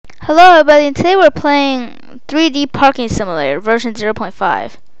Hello everybody, and today we're playing 3D Parking Simulator version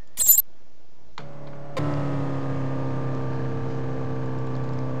 0.5.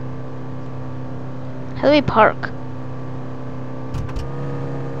 How do we park?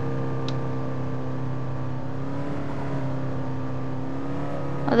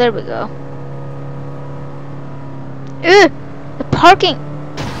 Oh, there we go. Ugh! The parking!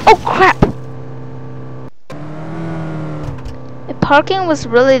 Oh crap! The parking was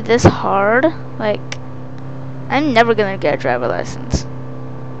really this hard? Like, I'm never gonna get a driver license.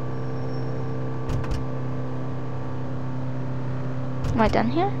 Am I done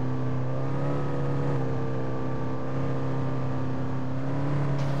here?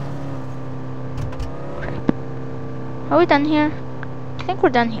 Crap. Are we done here? I think we're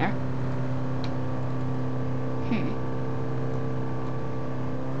done here.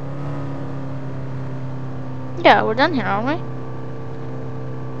 Yeah, we're done here, aren't we?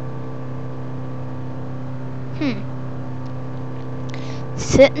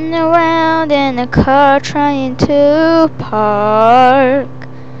 Sitting around in a car trying to park.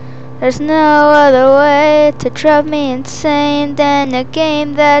 There's no other way to drive me insane than a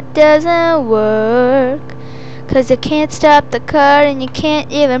game that doesn't work. 'Cause you can't stop the car and you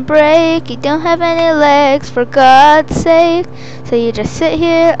can't even brake. You don't have any legs, for God's sake. So you just sit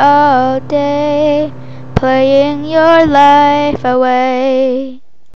here all day, playing your life away.